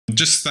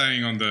Just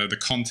staying on the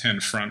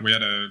content front, we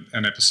had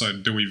an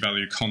episode, Do We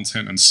Value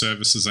Content and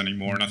Services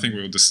Anymore? And I think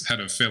we just had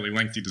a fairly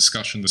lengthy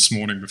discussion this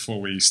morning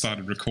before we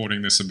started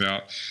recording this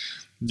about,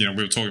 we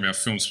were talking about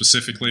film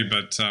specifically,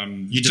 but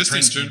just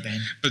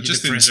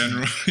in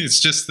general, it's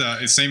just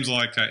it seems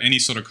like any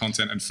sort of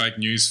content, and fake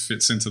news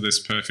fits into this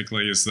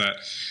perfectly, is that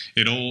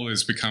it all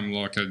has become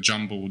like a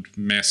jumbled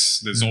mess.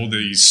 There's all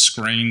these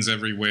screens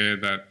everywhere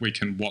that we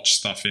can watch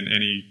stuff in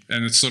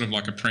and it's sort of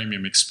like a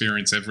premium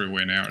experience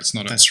everywhere now. It's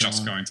not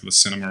just going to the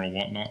cinema or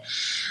whatnot.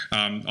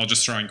 I'll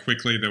just throw in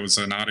quickly, there was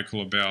an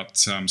article about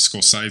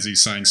Scorsese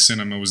saying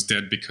cinema was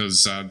dead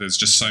because there's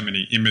just so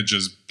many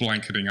images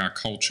blanketing our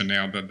culture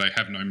now that they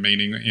have no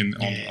meaning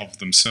of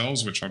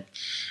themselves, which I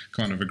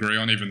kind of agree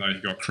on, even though he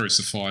got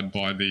crucified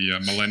by the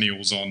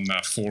millennials on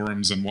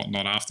forums and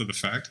whatnot after the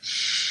fact.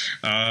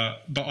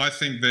 But I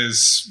think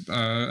there's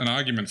an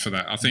argument for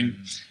that. I think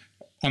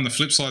on the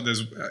flip side,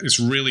 it's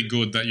really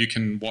good that you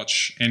can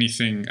watch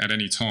anything at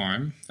any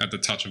time at the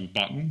touch of a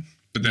button,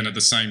 but then at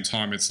the same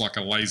time, it's like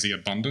a lazy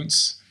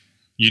abundance.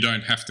 You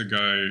don't have to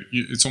go,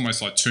 it's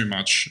almost like too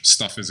much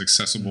stuff is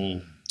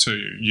accessible to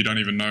you. You don't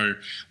even know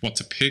what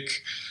to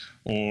pick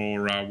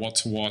or what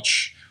to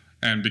watch.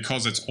 And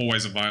because it's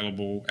always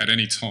available at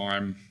any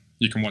time,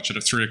 you can watch it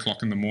at 3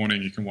 o'clock in the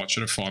morning, you can watch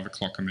it at 5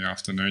 o'clock in the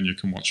afternoon, you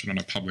can watch it on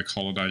a public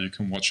holiday, you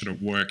can watch it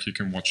at work, you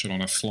can watch it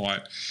on a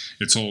flight.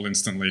 It's all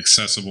instantly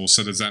accessible.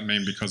 So does that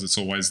mean because it's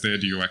always there,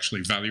 do you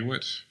actually value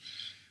it?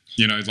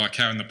 Like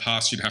how in the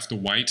past you'd have to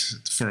wait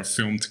for a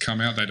film to come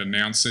out, they'd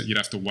announce it, you'd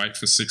have to wait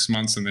for 6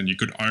 months and then you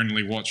could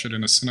only watch it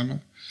in a cinema.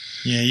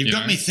 Yeah, you've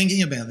got me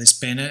thinking about this,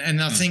 Ben,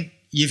 and I think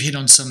you've hit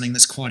on something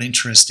that's quite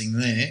interesting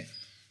there.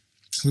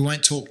 We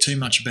won't talk too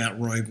much about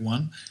Rogue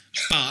One,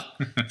 but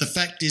the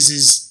fact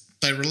is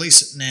they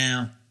release it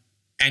now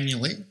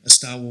annually, a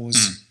Star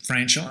Wars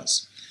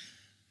franchise,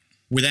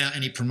 without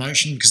any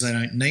promotion because they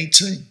don't need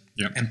to.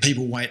 Yep. And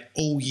people wait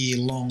all year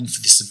long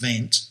for this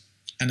event,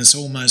 and it's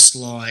almost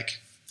like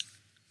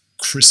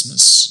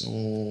Christmas,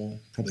 or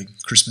probably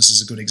Christmas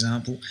is a good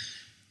example.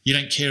 You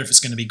don't care if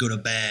it's going to be good or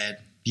bad.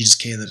 You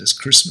just care that it's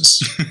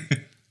Christmas.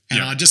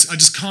 And I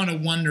just kind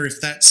of wonder if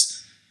that's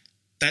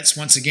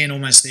once again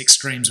almost the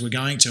extremes we're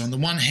going to. On the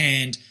one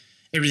hand,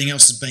 everything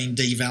else has been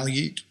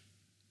devalued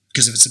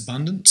because of its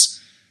abundance.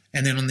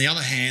 And then on the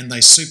other hand, they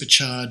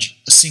supercharge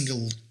a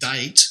single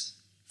date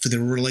for the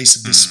release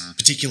of this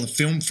particular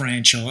film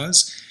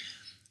franchise.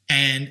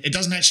 And it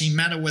doesn't actually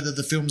matter whether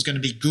the film's going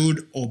to be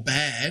good or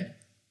bad.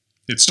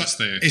 It's just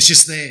there. It's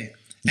just there.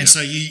 And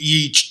so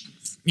you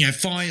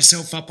fire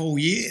yourself up all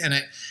year, and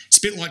it's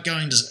a bit like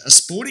going to a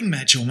sporting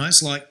match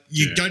almost. Like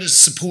you go to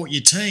support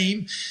your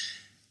team,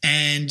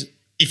 and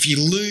if you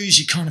lose,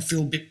 you kind of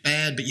feel a bit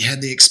bad, but you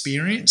had the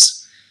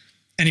experience.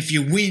 And if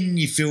you win,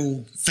 you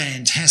feel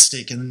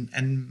fantastic.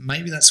 And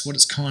maybe that's what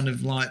it's kind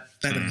of like.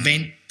 That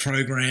event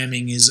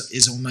programming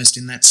is almost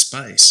in that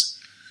space.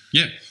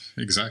 Yeah,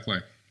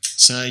 exactly.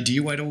 So do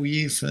you wait all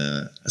year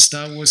for a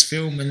Star Wars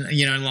film and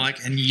you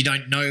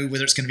don't know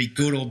whether it's going to be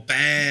good or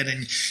bad,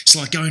 and it's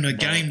like going to a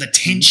game, the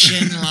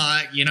tension,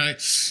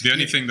 The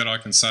only thing that I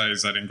can say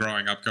is that in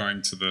growing up,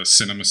 going to the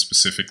cinema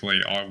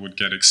specifically, I would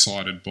get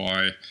excited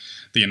by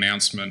the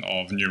announcement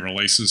of new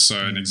releases. So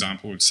an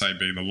example would say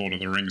be the Lord of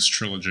the Rings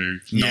trilogy,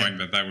 knowing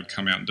that they would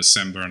come out in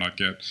December, and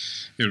it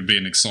would be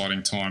an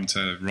exciting time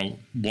to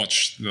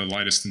watch the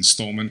latest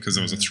installment, because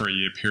there was a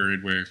 3-year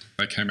period where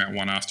they came out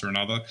one after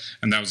another,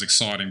 and that was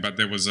exciting. But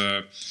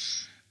the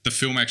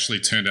film actually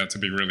turned out to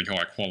be really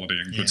high quality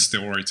and good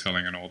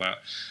storytelling and all that.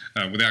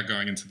 Without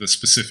going into the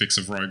specifics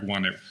of Rogue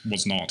One, it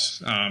was not.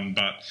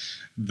 But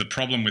the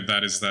problem with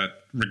that is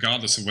that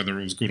regardless of whether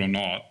it was good or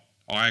not,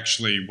 I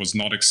actually was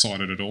not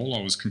excited at all.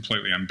 I was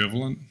completely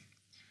ambivalent.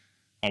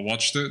 I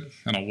watched it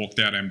and I walked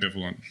out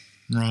ambivalent.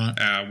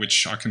 Right.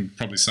 Which I can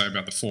probably say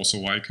about The Force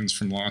Awakens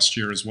from last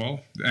year as well.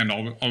 And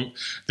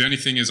the only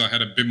thing is I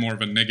had a bit more of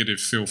a negative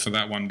feel for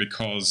that one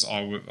because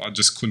I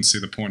just couldn't see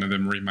the point of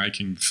them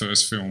remaking the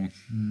first film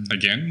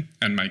again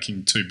and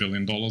making $2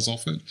 billion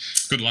off it.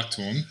 Good luck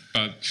to them.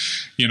 But,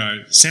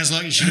 Sounds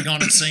like you should have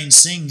gone and seen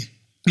Sing.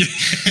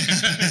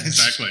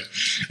 Exactly.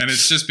 And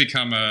it's just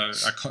become a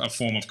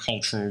form of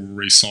cultural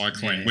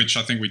recycling, which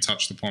I think we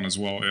touched upon as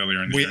well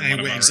earlier in one of our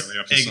early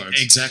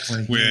episodes.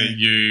 Exactly. Where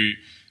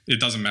it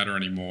doesn't matter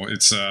anymore.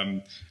 It's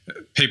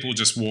people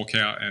just walk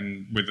out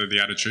and with the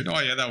attitude, oh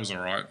yeah, that was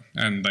all right,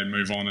 and they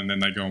move on, and then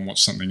they go and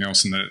watch something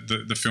else, and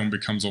the film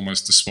becomes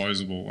almost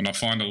disposable. And I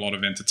find a lot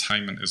of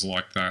entertainment is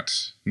like that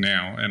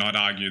now, and I'd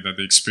argue that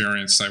the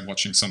experience, say,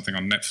 watching something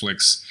on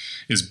Netflix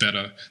is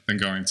better than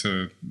going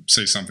to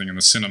see something in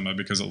the cinema,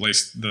 because at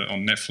least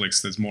on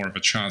Netflix there's more of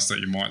a chance that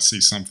you might see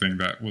something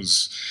that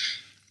was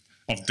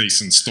of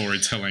decent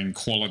storytelling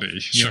quality,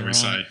 shall we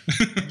say.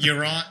 You're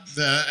right.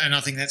 And I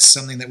think that's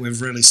something that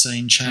we've really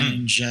seen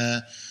change.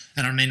 And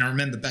I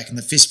remember back in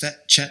the Fist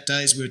Chat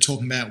days, we were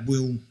talking about,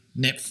 will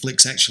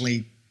Netflix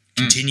actually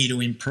continue to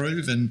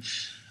improve? And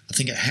I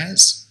think it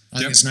has. I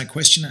think there's no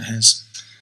question it has.